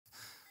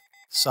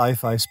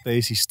Sci-fi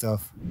spacey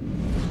stuff.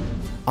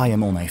 I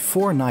am on a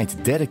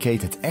 4-night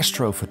dedicated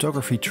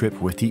astrophotography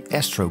trip with the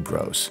Astro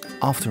Bros.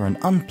 After an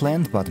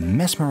unplanned but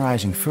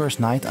mesmerizing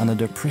first night under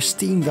the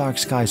pristine dark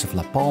skies of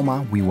La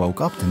Palma, we woke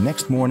up the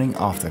next morning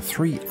after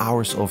 3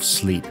 hours of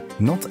sleep.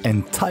 Not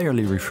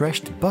entirely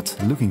refreshed, but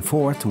looking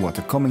forward to what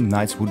the coming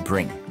nights would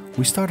bring.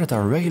 We started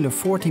our regular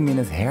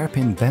 40-minute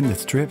hairpin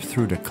banded trip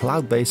through the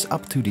cloud base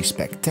up to the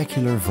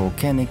spectacular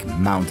volcanic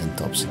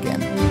mountaintops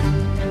again.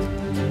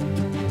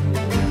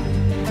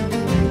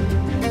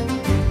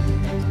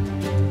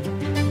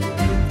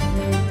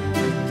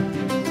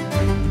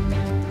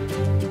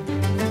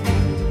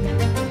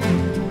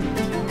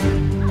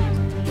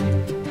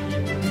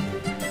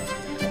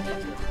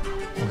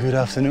 Good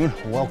afternoon,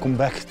 welcome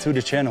back to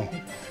the channel.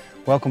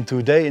 Welcome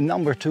to day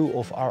number 2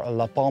 of our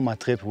La Palma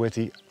trip with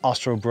the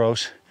Astro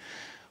Bros.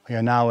 We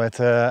are now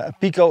at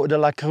Pico de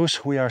La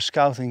Cruz. We are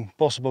scouting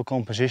possible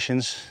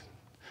compositions.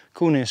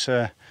 Koen is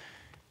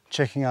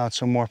checking out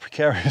some more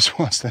precarious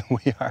ones than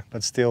we are,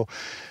 but still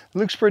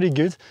looks pretty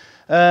good.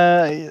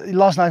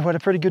 Last night we had a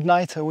pretty good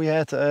night. We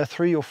had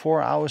 3 or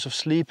 4 hours of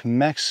sleep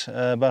max,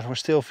 but we're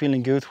still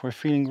feeling good. We're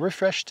feeling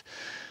refreshed.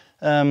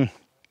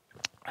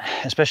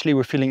 Especially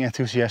we're feeling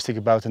enthusiastic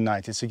about the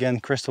night. It's again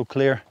crystal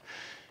clear.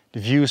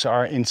 The views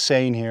are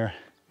insane here.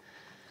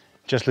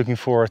 Just looking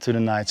forward to the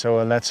night.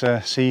 So let's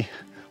see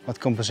what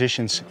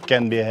compositions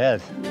can be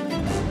ahead.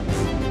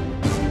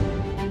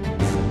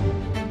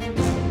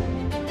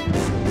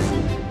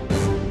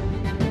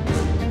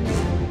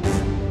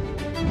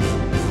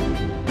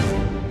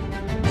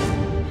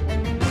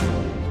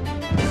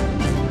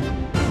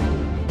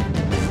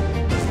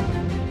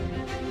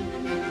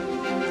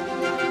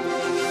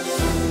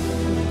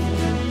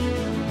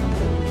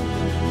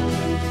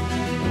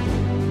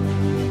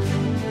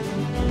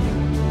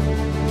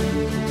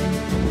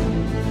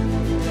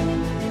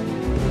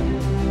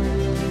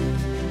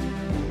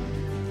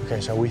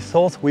 So we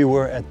thought we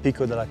were at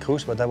Pico de la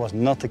Cruz, but that was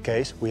not the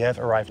case. We have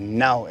arrived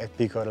now at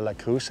Pico de la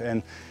Cruz,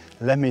 and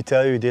let me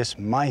tell you, this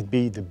might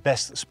be the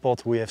best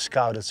spot we have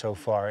scouted so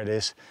far. It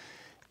is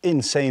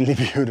insanely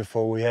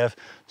beautiful. We have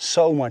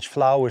so much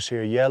flowers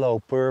here, yellow,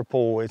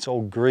 purple, it's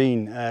all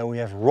green. We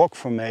have rock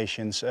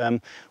formations.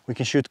 We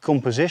can shoot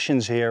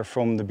compositions here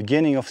from the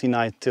beginning of the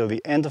night till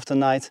the end of the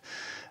night.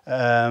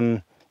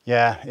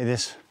 Yeah, it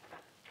is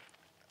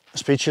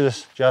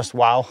speechless, just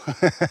wow.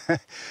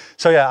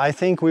 So yeah, I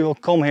think we will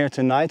come here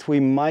tonight. We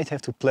might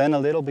have to plan a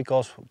little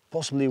because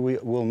possibly we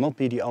will not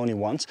be the only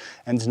ones,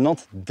 and it's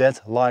not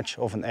that large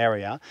of an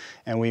area,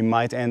 and we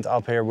might end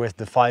up here with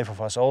the 5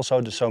 of us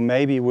also. So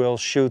maybe we'll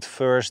shoot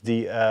first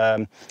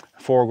the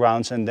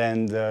foregrounds and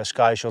then the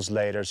sky shots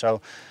later.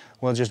 So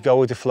we'll just go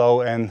with the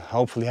flow and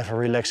hopefully have a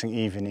relaxing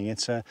evening.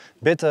 It's a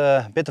bit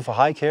of a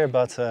hike here,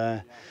 but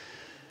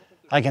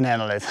I can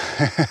handle it.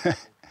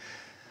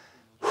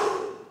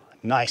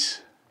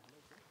 Nice.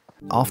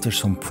 After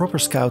some proper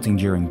scouting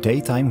during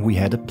daytime, we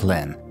had a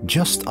plan.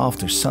 Just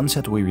after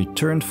sunset we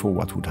returned for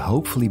what would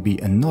hopefully be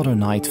another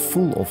night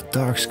full of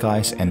dark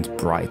skies and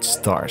bright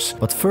stars.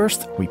 But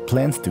first we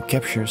planned to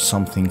capture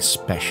something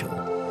special.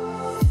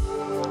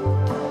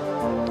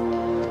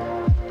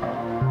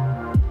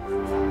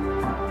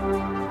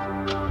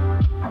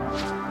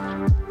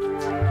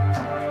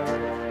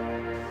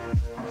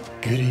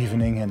 Good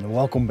evening and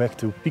welcome back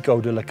to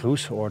Pico de la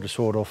Cruz, or the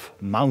sort of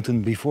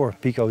mountain before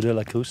Pico de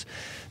la Cruz.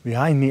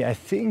 Behind me I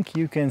think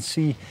you can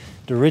see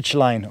the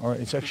ridgeline, or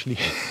it's actually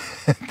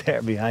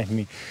there behind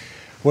me,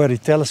 where the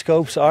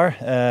telescopes are.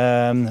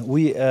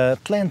 We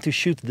plan to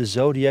shoot the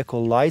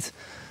zodiacal light,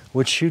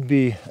 which should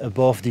be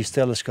above these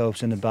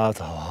telescopes in about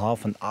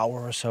half an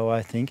hour or so,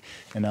 I think.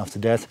 And after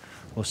that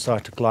we'll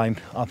start to climb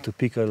up to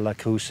Pico de la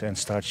Cruz and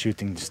start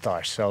shooting the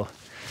stars. So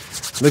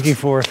looking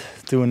forward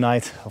to a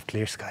night of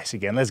clear skies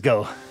again. Let's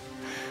go!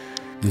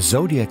 The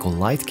zodiacal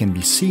light can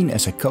be seen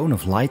as a cone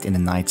of light in the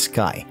night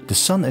sky. The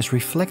sun is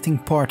reflecting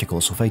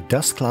particles of a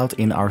dust cloud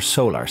in our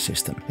solar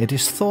system. It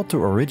is thought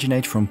to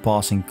originate from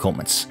passing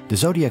comets. The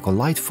zodiacal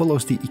light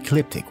follows the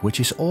ecliptic, which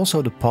is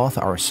also the path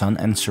our sun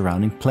and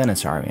surrounding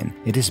planets are in.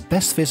 It is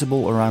best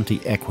visible around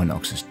the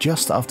equinoxes,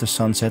 just after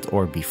sunset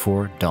or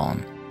before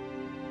dawn.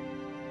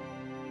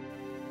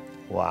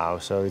 Wow,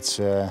 so it's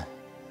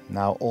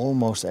now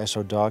almost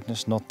astro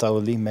darkness, not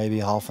totally, maybe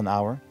half an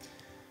hour.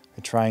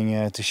 We're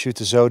trying to shoot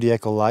the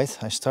zodiacal light.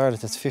 I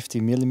started at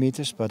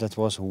 50mm, but that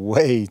was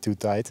way too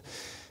tight.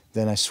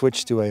 Then I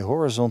switched to a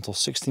horizontal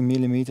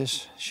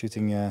 60mm,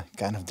 shooting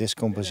kind of this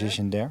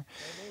composition there.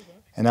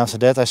 And after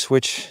that I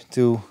switched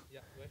to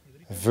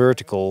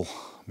vertical,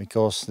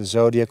 because the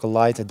zodiacal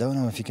light, I don't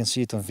know if you can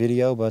see it on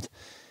video, but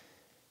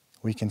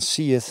we can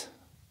see it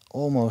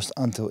almost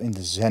until in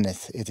the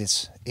zenith. It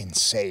is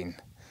insane.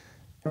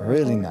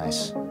 Really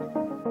nice.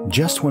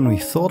 Just when we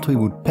thought we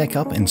would pack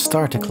up and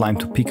start the climb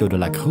to Pico de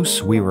la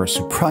Cruz, we were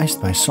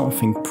surprised by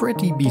something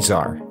pretty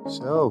bizarre.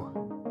 So,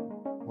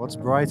 what's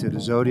brighter, the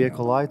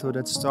zodiacal light or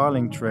that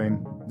Starlink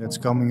train that's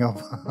coming up?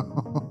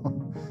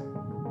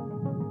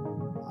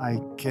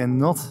 I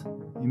cannot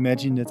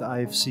imagine that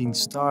I've seen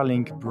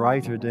Starlink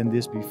brighter than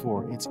this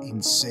before. It's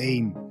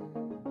insane.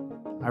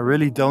 I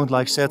really don't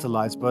like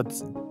satellites, but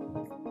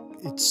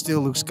it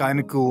still looks kind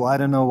of cool. I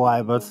don't know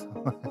why, but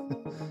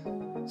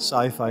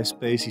sci-fi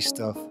spacey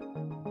stuff.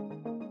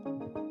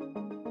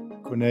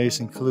 Corné is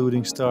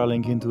including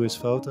Starlink into his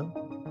photo.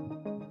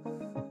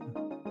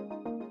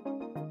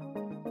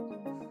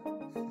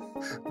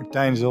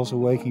 Martijn is also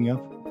waking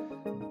up.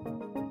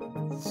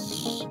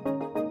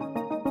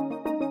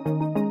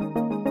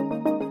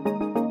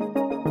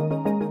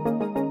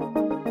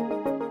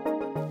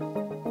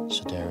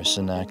 So there is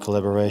a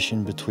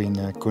collaboration between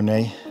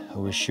Corné,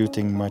 who is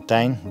shooting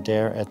Martijn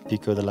there at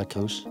Pico de La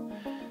Cruz.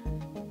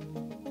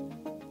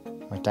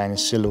 Martijn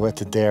is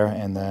silhouetted there,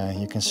 and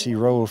you can see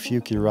row of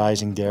Yuki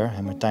rising there,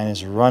 and Martijn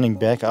is running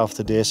back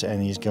after this,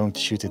 and he's going to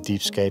shoot a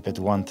deepscape at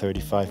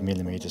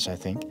 135mm, I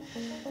think.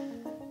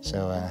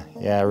 So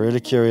yeah, really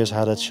curious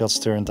how that shot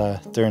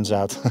turns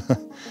out.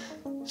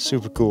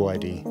 Super cool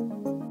idea.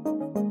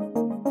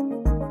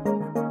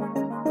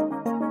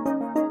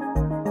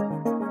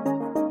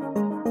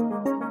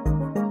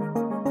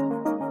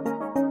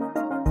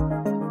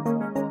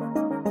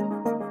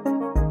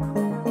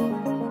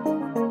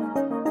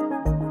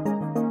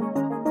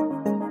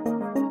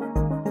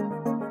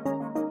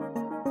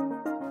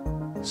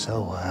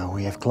 So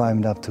we have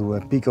climbed up to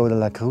Pico de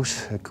La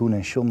Cruz. Koen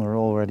and Sean are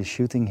already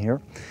shooting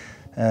here.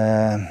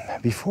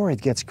 Before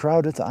it gets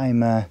crowded,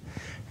 I'm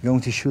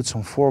going to shoot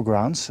some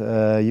foregrounds.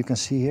 You can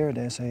see here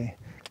there's a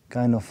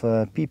kind of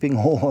peeping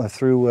hole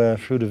through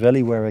the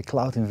valley where a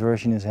cloud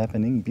inversion is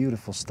happening.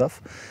 Beautiful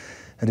stuff.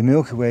 The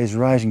Milky Way is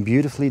rising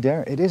beautifully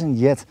there. It isn't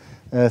yet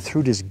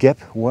through this gap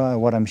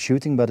what I'm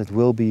shooting, but it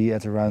will be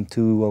at around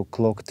 2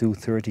 o'clock,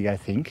 2:30 I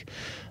think.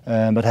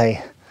 But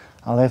hey,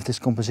 I'll have this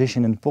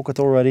composition in the pocket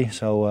already,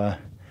 so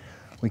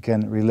we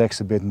can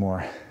relax a bit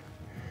more.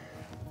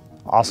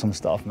 Awesome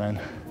stuff, man.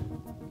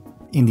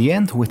 In the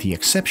end, with the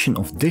exception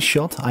of this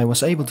shot, I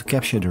was able to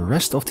capture the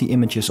rest of the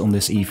images on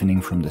this evening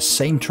from the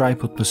same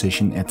tripod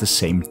position at the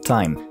same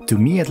time. To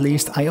me at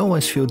least, I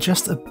always feel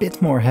just a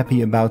bit more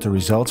happy about the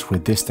results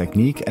with this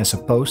technique as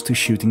opposed to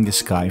shooting the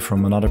sky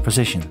from another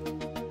position.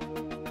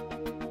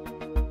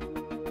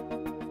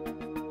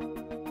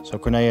 So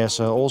Corné has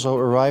also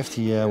arrived.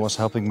 He was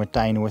helping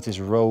Martijn with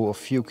his row of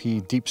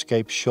Fuki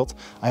deepscape shot.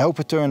 I hope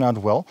it turned out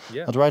well.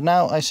 Yeah. But right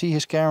now I see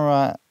his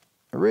camera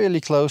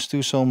really close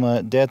to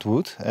some dead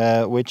wood,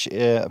 which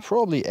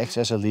probably acts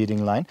as a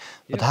leading line.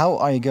 But yeah, how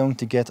are you going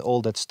to get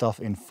all that stuff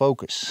in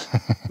focus?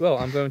 Well,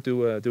 I'm going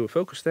to do a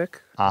focus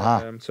stack.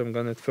 So I'm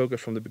going to focus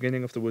from the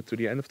beginning of the wood to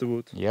the end of the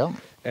wood. Yeah.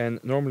 And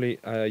normally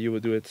you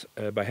would do it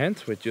by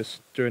hand, with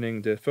just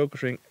turning the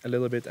focus ring a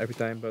little bit every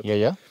time. But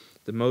yeah.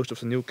 The most of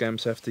the new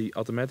cams have the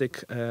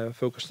automatic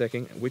focus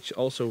stacking, which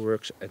also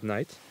works at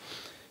night.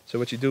 So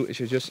what you do is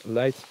you just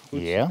put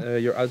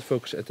your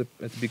autofocus at the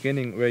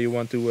beginning where you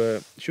want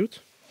to shoot.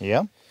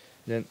 Yeah.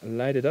 Then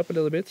light it up a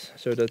little bit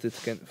so that it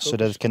can focus. So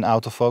that it can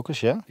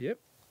autofocus, yeah? Yep.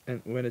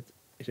 And when it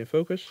is in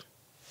focus,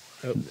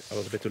 oh, I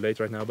was a bit too late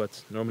right now,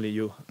 but normally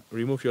you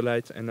remove your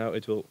light and now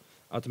it will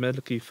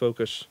automatically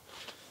focus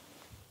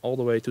all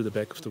the way to the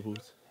back of the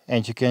wood.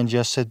 And you can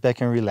just sit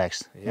back and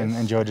relax and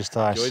enjoy the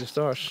stars. Enjoy the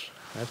stars.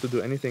 I have to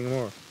do anything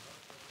more.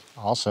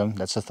 Awesome,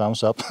 that's a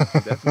thumbs up.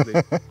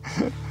 Definitely.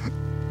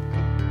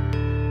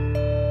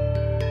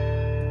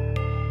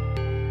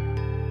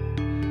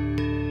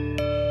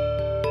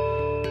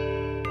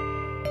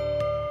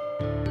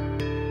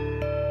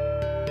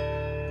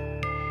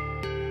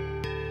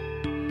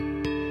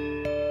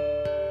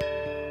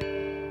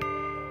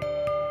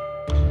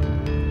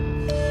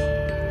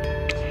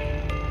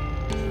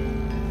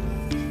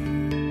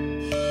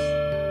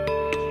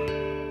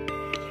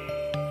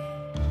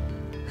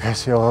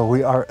 So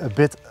we are a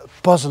bit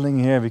puzzling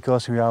here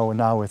because we are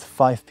now with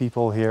 5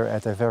 people here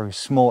at a very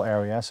small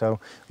area. So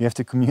we have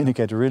to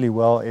communicate really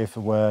well if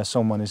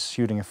someone is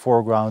shooting a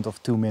foreground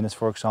of 2 minutes,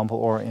 for example,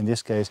 or in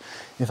this case,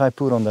 if I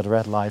put on that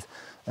red light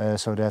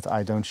so that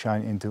I don't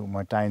shine into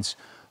Martijn's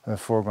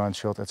foreground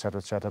shot, etc,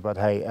 etc. But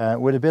hey,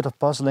 with a bit of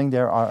puzzling,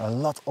 there are a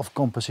lot of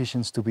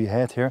compositions to be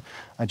had here.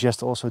 I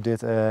just also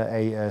did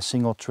a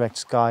single tracked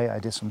sky. I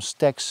did some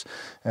stacks,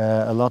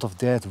 a lot of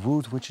dead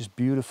wood, which is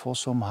beautiful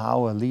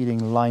somehow,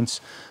 leading lines,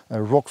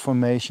 rock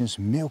formations,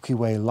 Milky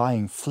Way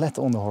lying flat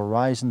on the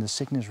horizon, the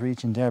Cygnus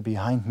region there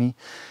behind me.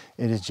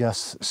 It is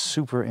just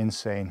super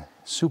insane.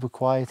 Super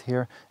quiet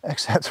here,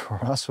 except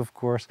for us, of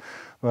course,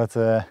 but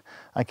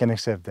I can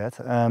accept that.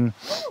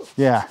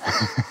 Yeah,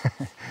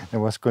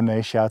 there was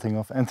Corné shouting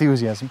of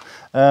enthusiasm.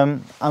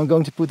 I'm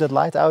going to put that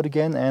light out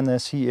again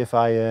and see if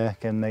I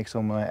can make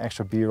some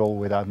extra b-roll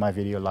without my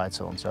video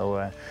lights on.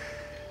 So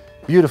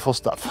beautiful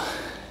stuff,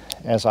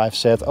 as I've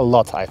said a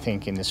lot, I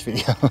think, in this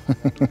video.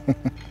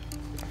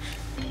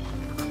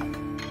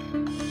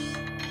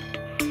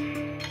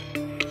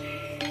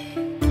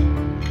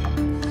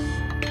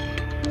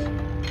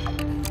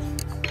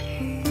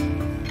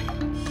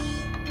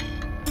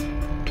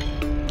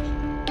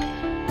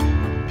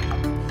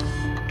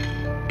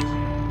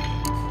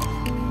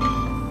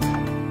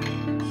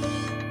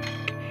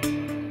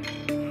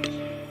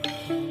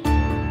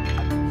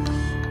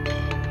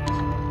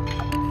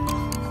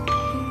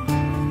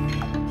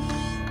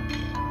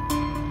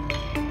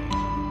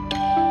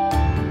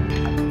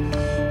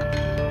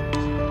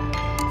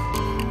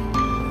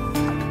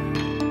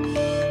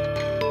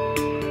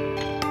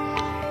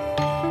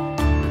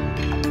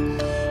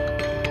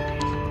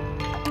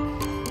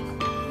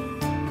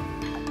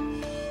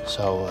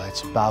 So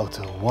it's about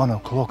 1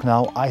 o'clock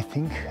now, I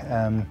think.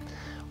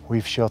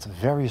 We've shot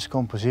various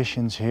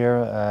compositions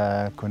here.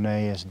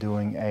 Corné is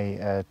doing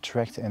a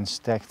tracked and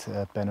stacked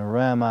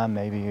panorama,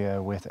 maybe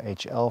with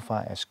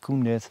H-alpha as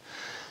Koen did.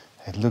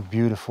 It looked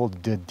beautiful.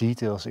 The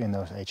details in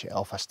those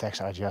H-alpha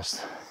stacks are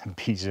just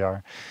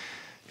bizarre.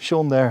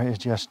 Sean there is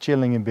just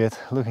chilling a bit,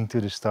 looking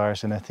to the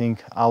stars, and I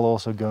think I'll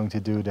also going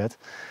to do that.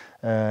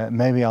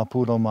 Maybe I'll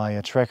put on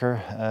my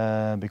tracker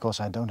because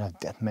I don't have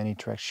that many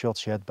track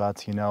shots yet,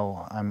 but you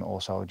know, I'm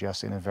also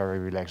just in a very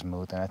relaxed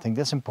mood and I think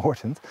that's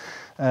important.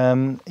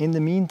 In the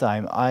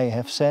meantime, I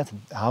have said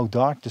how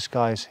dark the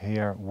skies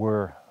here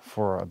were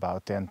for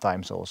about 10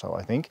 times also,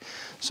 I think.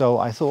 So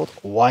I thought,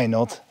 why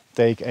not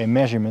take a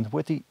measurement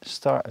with the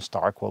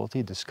star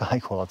quality, the sky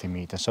quality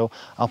meter. So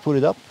I'll put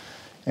it up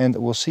and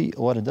we'll see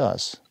what it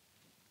does.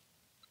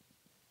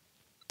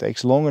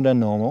 Takes longer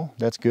than normal,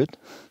 that's good.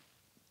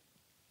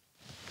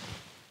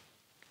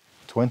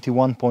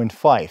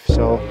 21.5,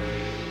 so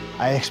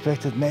I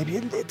expected maybe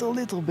a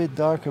little bit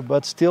darker,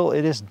 but still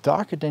it is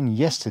darker than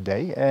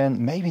yesterday, and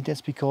maybe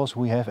that's because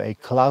we have a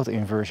cloud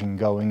inversion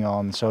going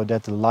on, so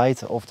that the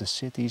light of the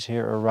cities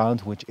here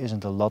around, which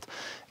isn't a lot,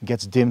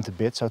 gets dimmed a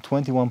bit. So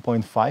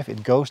 21.5,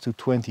 it goes to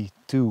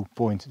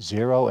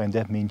 22.0 and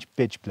that means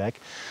pitch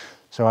black.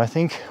 So I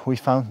think we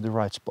found the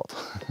right spot.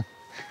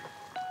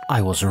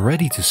 I was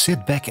ready to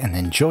sit back and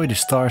enjoy the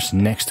stars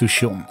next to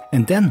Sean.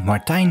 And then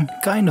Martijn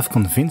kind of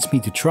convinced me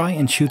to try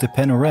and shoot a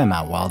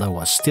panorama while there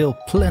was still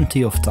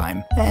plenty of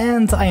time.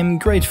 And I am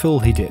grateful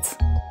he did.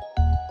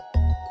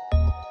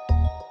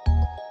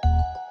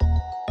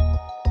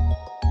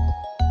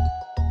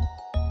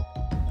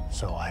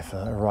 So I've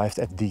arrived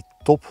at the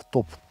top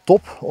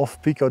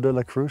of Pico de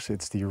La Cruz.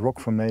 It's the rock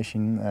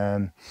formation.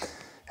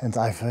 And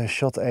I've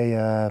shot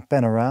a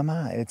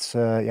panorama. It's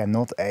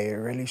not a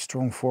really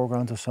strong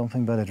foreground or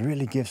something, but it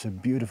really gives a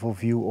beautiful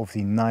view of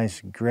the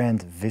nice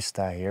grand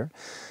vista here.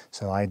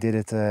 So I did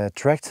it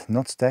tracked,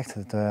 not stacked.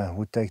 It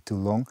would take too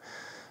long.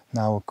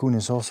 Now Koen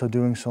is also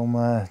doing some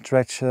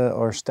tracked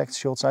or stacked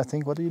shots, I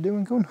think. What are you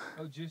doing, Koen?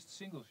 Oh, just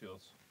single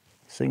shots.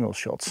 Single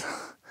shots.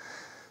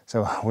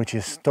 So, which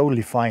is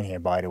totally fine here,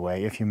 by the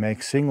way. If you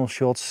make single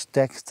shots,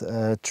 stacked,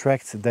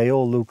 tracked, they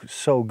all look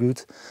so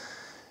good.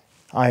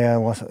 I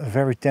was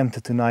very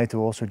tempted tonight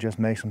to also just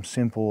make some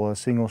simple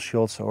single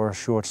shots or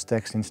short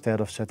stacks instead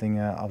of setting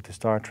up the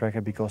star tracker,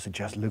 because it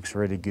just looks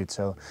really good.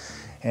 So,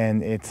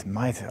 and it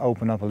might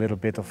open up a little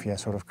bit of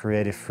sort of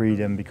creative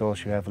freedom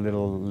because you have a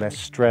little less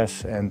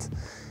stress, and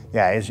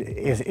yeah,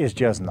 it's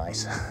just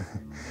nice.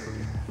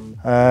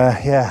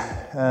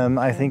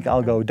 I think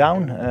I'll go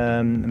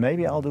down.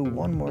 Maybe I'll do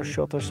one more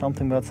shot or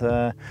something, but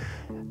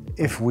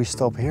if we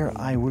stop here,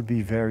 I would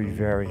be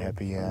very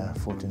happy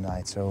for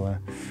tonight. So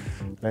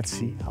let's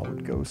see how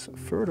it goes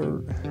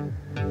further.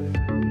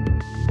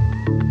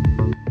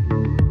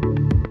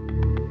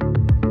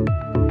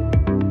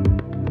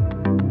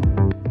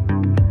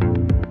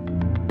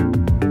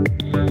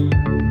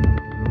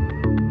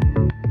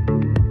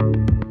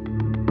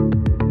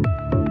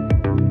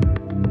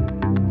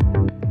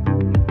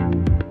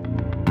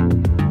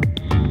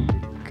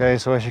 Okay,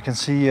 so as you can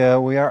see,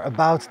 we are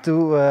about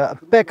to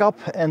pack up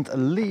and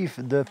leave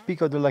the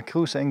Pico de La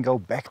Cruz and go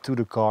back to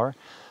the car.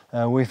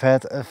 We've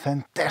had a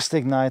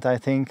fantastic night, I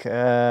think,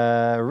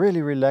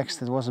 really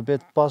relaxed. It was a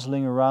bit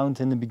puzzling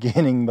around in the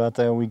beginning, but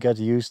we got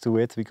used to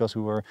it because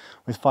we were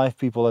with 5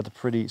 people at a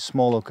pretty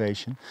small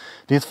location.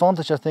 The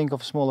advantage, I think,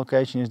 of a small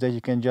location is that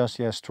you can just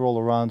stroll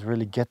around,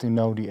 really get to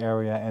know the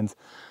area and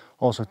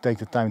also take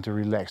the time to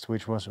relax,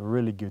 which was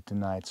really good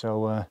tonight.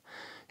 So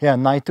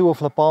night 2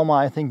 of La Palma,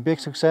 I think big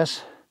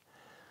success.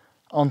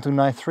 On to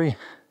night 3.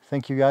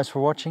 Thank you guys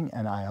for watching,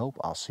 and I hope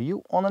I'll see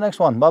you on the next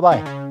one. Bye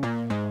bye.